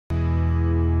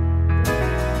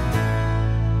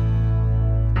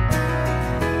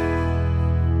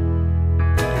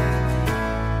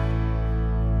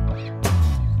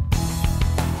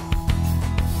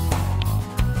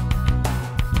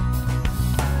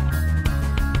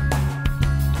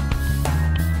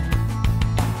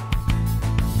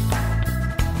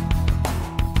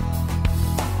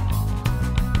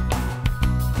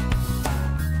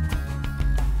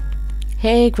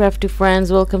Hey crafty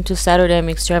friends, welcome to Saturday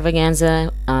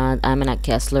Extravaganza. I'm Annette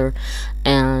Kessler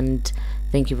and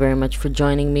thank you very much for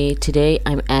joining me. Today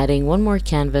I'm adding one more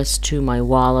canvas to my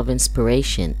wall of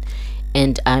inspiration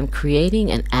and I'm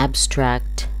creating an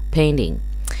abstract painting.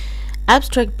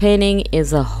 Abstract painting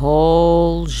is a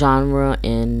whole genre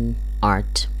in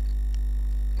art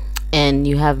and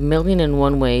you have million and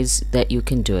one ways that you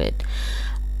can do it.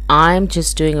 I'm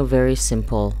just doing a very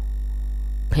simple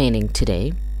painting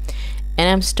today. And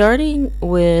I'm starting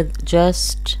with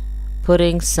just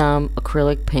putting some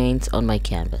acrylic paint on my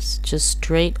canvas, just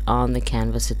straight on the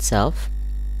canvas itself.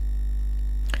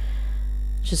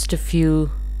 Just a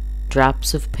few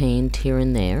drops of paint here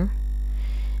and there.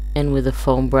 And with a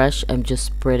foam brush, I'm just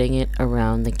spreading it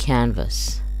around the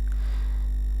canvas.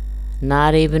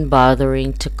 Not even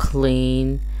bothering to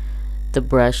clean the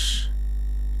brush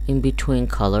in between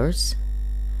colors.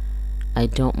 I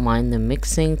don't mind them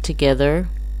mixing together,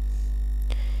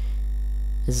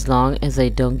 as long as I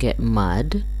don't get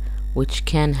mud, which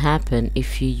can happen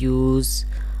if you use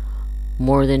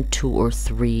more than 2 or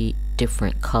 3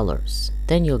 different colors.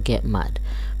 Then you'll get mud.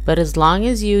 But as long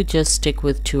as you just stick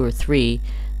with 2 or 3,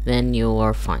 then you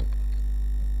are fine.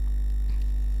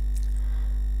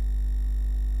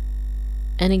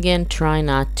 And again, try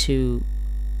not to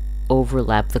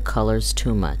overlap the colors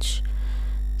too much.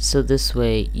 So this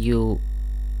way you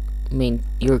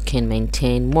can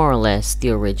maintain more or less the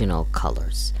original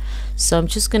colors. So I'm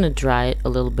just going to dry it a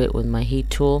little bit with my heat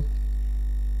tool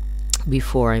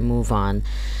before I move on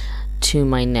to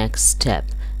my next step.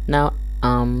 Now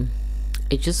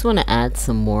I just want to add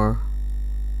some more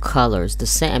colors.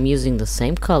 I'm using the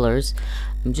same colors.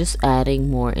 I'm just adding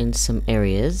more in some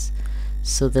areas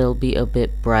so they'll be a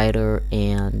bit brighter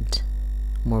and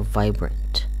more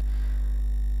vibrant.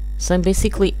 So I'm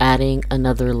basically adding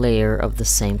another layer of the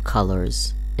same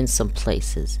colors in some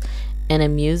places. And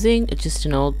I'm using just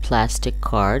an old plastic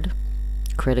card,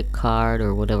 credit card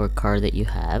or whatever card that you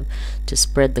have, to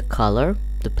spread the color,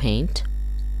 the paint.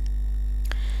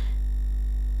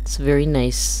 It's a very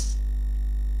nice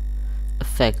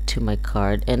effect to my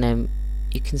card. And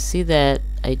you can see that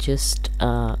I just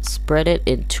spread it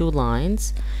in 2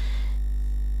 lines,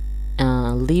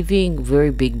 leaving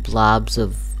very big blobs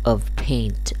of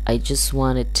paint. I just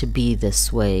want it to be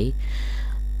this way.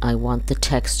 I want the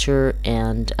texture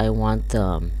and I want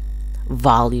the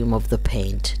volume of the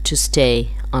paint to stay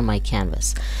on my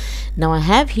canvas. Now I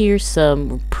have here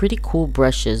some pretty cool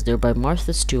brushes. They're by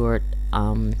Martha Stewart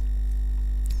and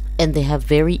they have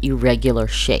very irregular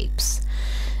shapes.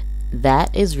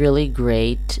 That is really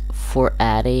great for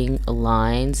adding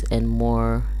lines and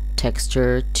more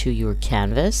texture to your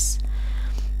canvas.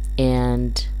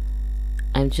 And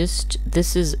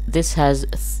this has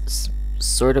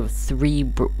sort of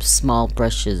 3 small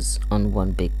brushes on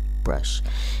one big brush,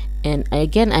 and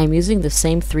again I'm using the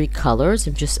same 3 colors.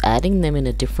 I'm just adding them in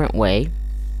a different way,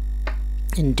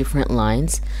 in different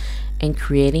lines, and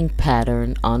creating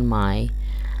pattern on my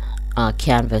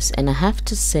canvas. And I have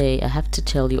to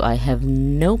tell you, I have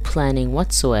no planning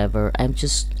whatsoever. I'm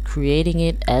just creating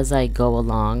it as I go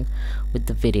along with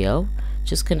the video.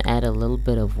 Just gonna add a little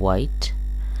bit of white.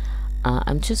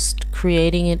 I'm just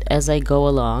creating it as I go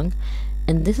along,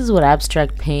 and this is what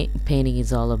abstract painting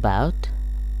is all about.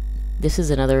 This is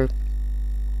another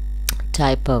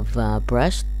type of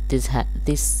brush.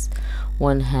 This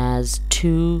one has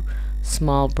 2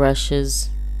 small brushes,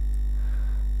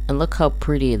 and look how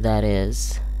pretty that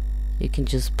is. You can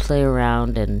just play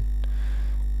around and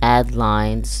add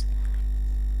lines,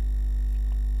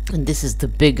 and this is the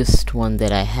biggest one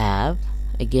that I have,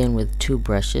 again with 2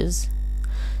 brushes.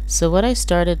 So what I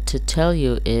started to tell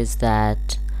you is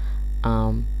that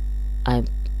I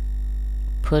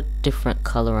put different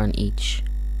color on each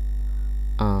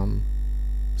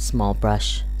small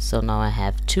brush. So now I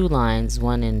have 2 lines,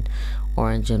 one in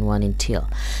orange and one in teal.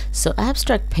 So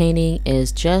abstract painting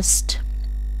is just,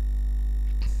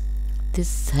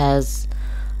 this has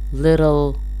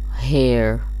little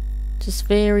hair, just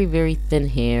very, very thin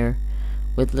hair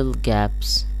with little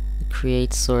gaps. It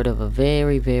creates sort of a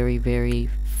very, very, very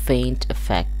faint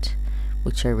effect,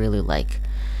 which I really like.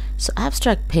 So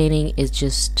abstract painting is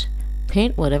just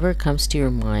paint whatever comes to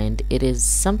your mind. It is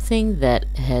something that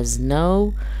has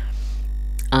no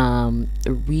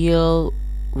real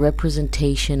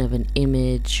representation of an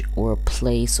image or a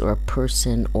place or a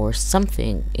person or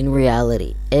something in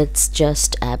reality. It's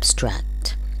just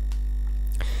abstract.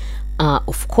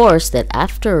 Of course, that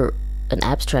after an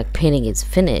abstract painting is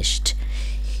finished,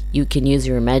 you can use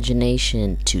your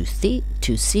imagination to see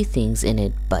things in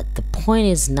it, but the point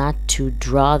is not to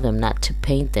draw them, not to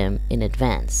paint them in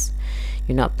advance.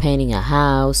 You're not painting a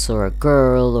house or a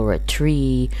girl or a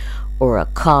tree or a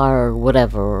car or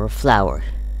whatever, or a flower.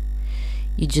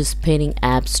 You're just painting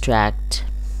abstract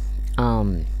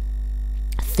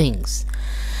things.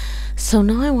 So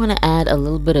now I want to add a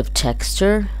little bit of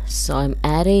texture. So I'm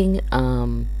adding,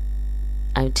 I'm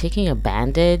taking a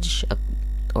bandage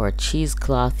or a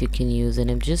cheesecloth you can use,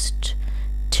 and I'm just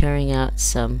tearing out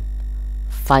some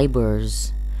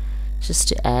fibers just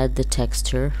to add the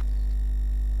texture.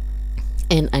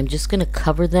 And I'm just going to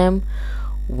cover them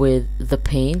with the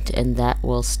paint, and that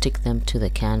will stick them to the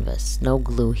canvas. No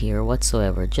glue here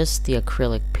whatsoever, just the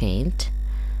acrylic paint.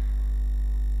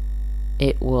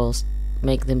 It will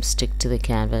make them stick to the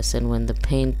canvas, and when the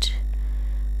paint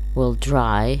will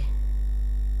dry,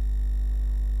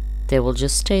 they will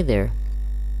just stay there.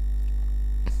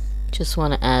 Just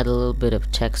want to add a little bit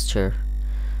of texture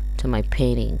to my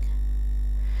painting.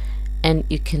 And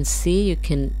you can see,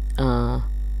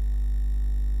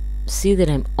 see that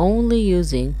I'm only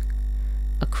using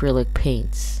acrylic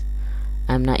paints.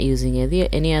 I'm not using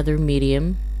any other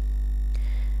medium,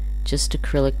 just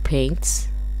acrylic paints,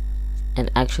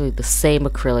 and actually the same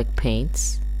acrylic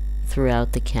paints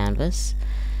throughout the canvas,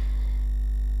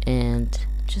 and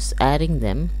just adding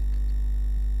them.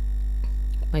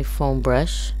 My foam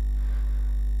brush,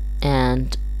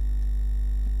 and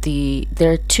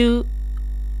there are two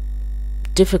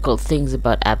difficult things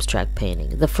about abstract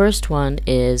painting. The first one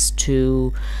is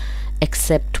to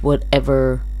accept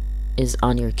whatever is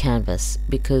on your canvas,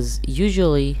 because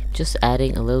usually just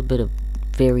adding a little bit of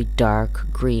very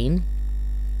dark green,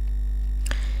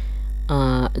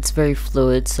 it's very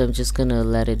fluid, so I'm just gonna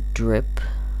let it drip.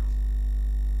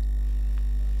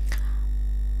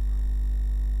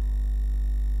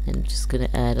 And I'm just gonna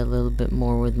add a little bit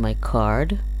more with my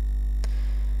card.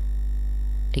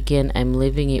 Again, I'm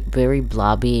leaving it very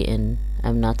blobby, and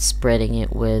I'm not spreading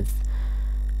it with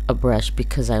a brush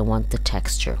because I want the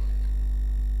texture.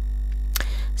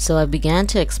 So I began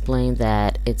to explain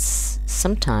that it's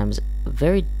sometimes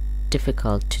very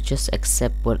difficult to just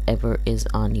accept whatever is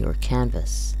on your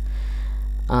canvas.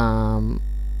 Of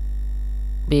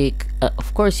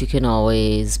course, you can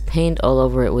always paint all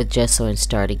over it with gesso and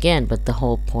start again, but the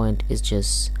whole point is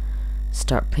just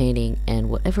start painting, and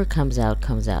whatever comes out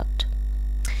comes out.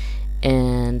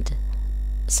 And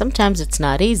sometimes it's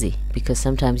not easy, because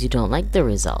sometimes you don't like the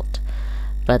result,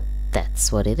 but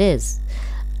that's what it is.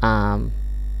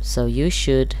 So you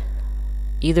should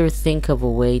either think of a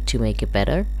way to make it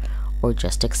better, or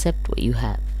just accept what you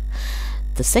have.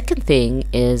 The second thing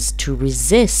is to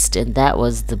resist, and that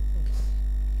was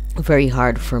very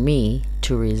hard for me,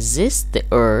 to resist the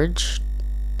urge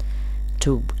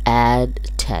to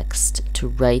add text, to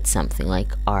write something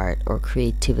like art or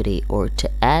creativity, or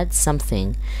to add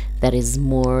something that is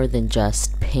more than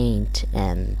just paint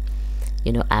and,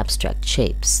 you know, abstract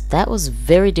shapes. That was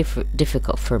very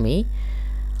difficult for me,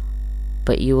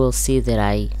 but you will see that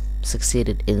I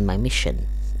succeeded in my mission,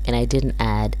 and I didn't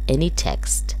add any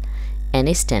text,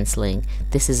 any stenciling.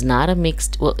 This is not a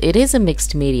mixed, well, it is a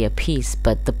mixed media piece,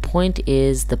 but the point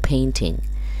is, the painting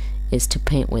is to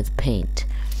paint with paint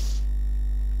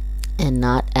and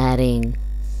not adding,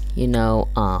 you know,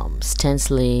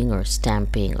 stenciling or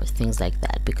stamping or things like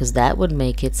that, because that would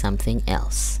make it something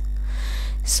else.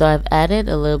 So I've added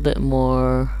a little bit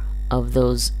more of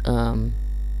those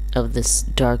of this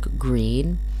dark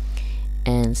green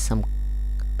and some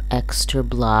extra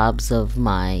blobs of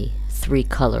my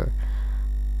 3-color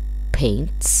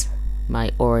paints,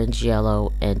 my orange,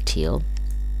 yellow, and teal,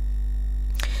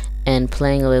 and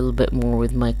playing a little bit more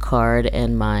with my card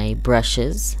and my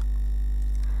brushes.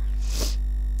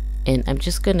 And I'm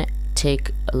just gonna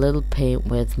take a little paint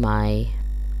with my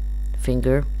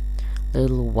finger, a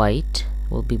little white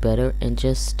will be better, and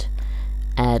just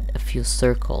add a few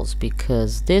circles,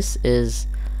 because this is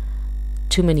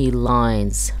too many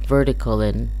lines, vertical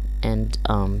and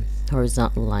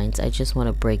horizontal lines. I just want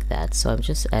to break that, so I'm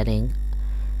just adding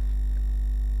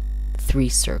 3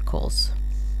 circles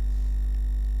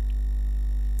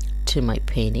to my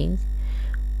painting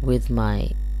with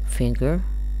my finger,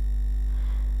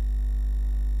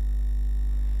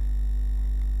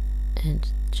 and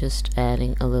just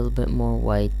adding a little bit more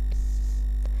white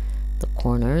the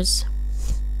corners.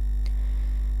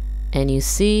 And you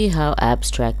see how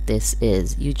abstract this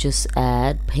is. You just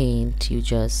add paint, you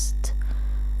just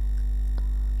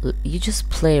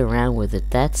play around with it.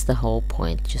 That's the whole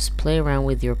point. Just play around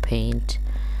with your paint,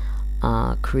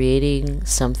 creating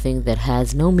something that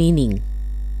has no meaning.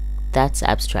 That's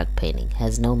abstract painting,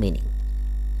 has no meaning.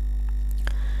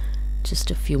 Just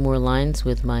a few more lines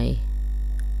with my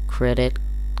credit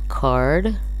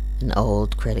card, an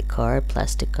old credit card,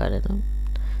 plastic card,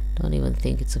 Don't even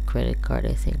think it's a credit card.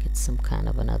 I think it's some kind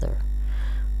of another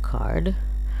card.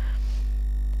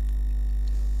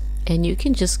 And you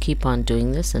can just keep on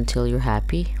doing this until you're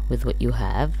happy with what you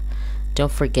have.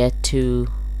 Don't forget to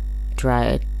dry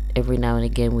it every now and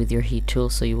again with your heat tool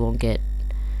so you won't get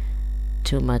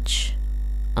too much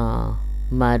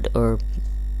mud or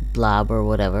blob or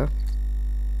whatever.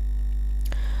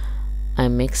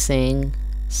 I'm mixing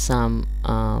some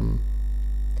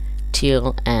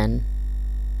teal and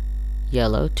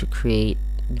yellow to create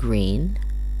green.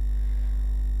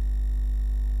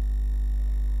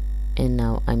 And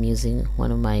now I'm using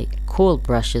one of my cool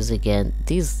brushes again.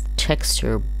 These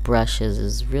texture brushes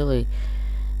is really,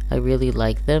 I really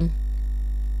like them.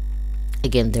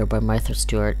 Again, they're by Martha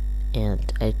Stewart,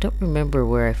 and I don't remember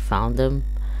where I found them,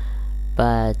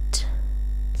 but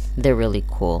they're really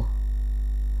cool.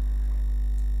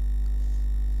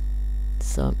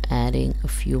 So I'm adding a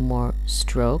few more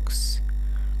strokes,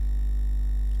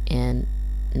 and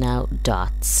now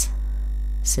dots.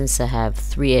 Since I have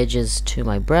 3 edges to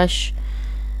my brush,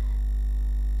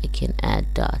 I can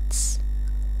add dots.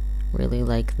 Really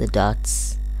like the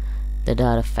dots, the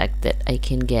dot effect that I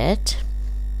can get.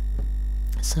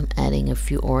 So I'm adding a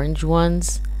few orange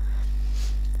ones,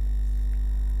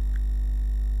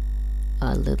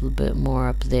 a little bit more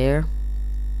up there,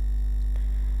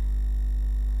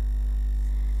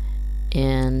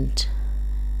 and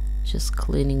just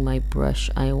cleaning my brush,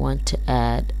 I want to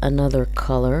add another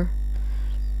color.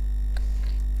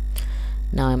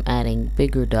 Now I'm adding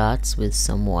bigger dots with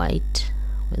some white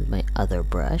with my other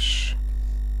brush.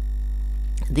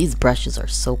 These brushes are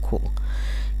so cool.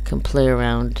 You can play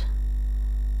around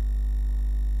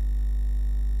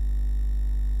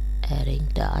adding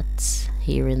dots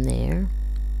here and there.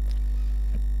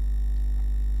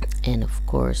 And of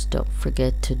course, don't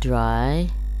forget to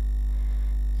dry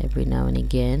every now and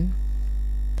again.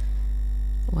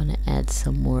 I want to add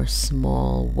some more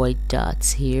small white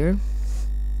dots here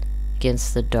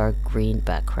against the dark green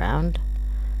background.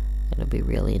 It'll be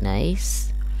really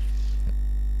nice.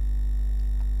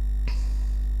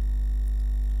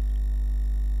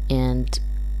 And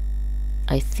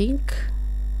I think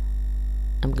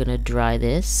I'm gonna dry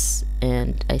this,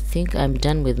 and I think I'm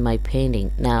done with my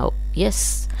painting. Now,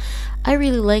 yes, I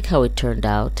really like how it turned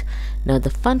out. Now,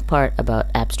 the fun part about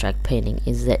abstract painting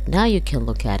is that now you can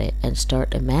look at it and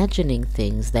start imagining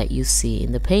things that you see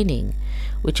in the painting,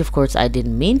 which of course I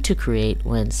didn't mean to create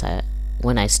when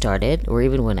I started, or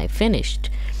even when I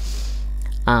finished.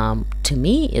 To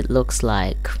me, it looks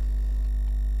like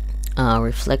a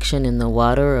reflection in the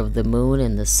water of the moon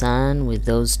and the sun, with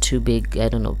those two big, I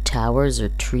don't know, towers or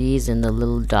trees, and the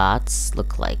little dots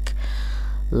look like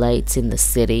lights in the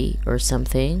city or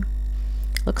something.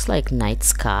 Looks like night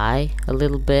sky a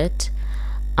little bit.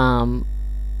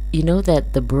 You know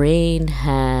that the brain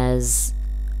has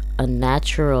a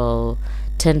natural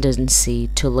tendency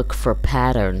to look for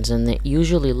patterns, and it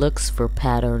usually looks for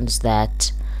patterns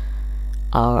that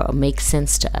make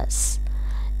sense to us.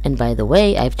 And by the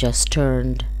way, I've just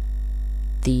turned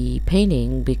the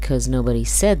painting because nobody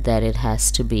said that it has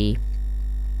to be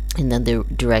in the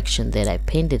direction that I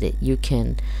painted it. You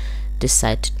can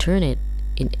decide to turn it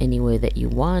in any way that you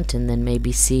want, and then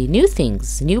maybe see new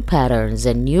things, new patterns,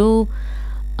 and new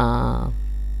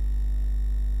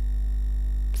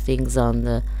things on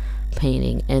the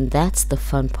painting. And that's the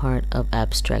fun part of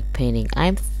abstract painting.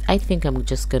 I think I'm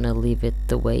just gonna leave it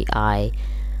the way I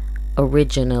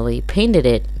originally painted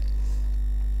it,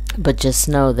 but just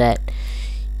know that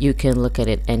you can look at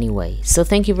it anyway. So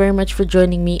thank you very much for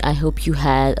joining me. I hope you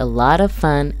had a lot of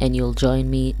fun, and you'll join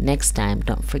me next time.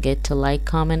 Don't forget to like,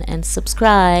 comment, and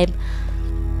subscribe.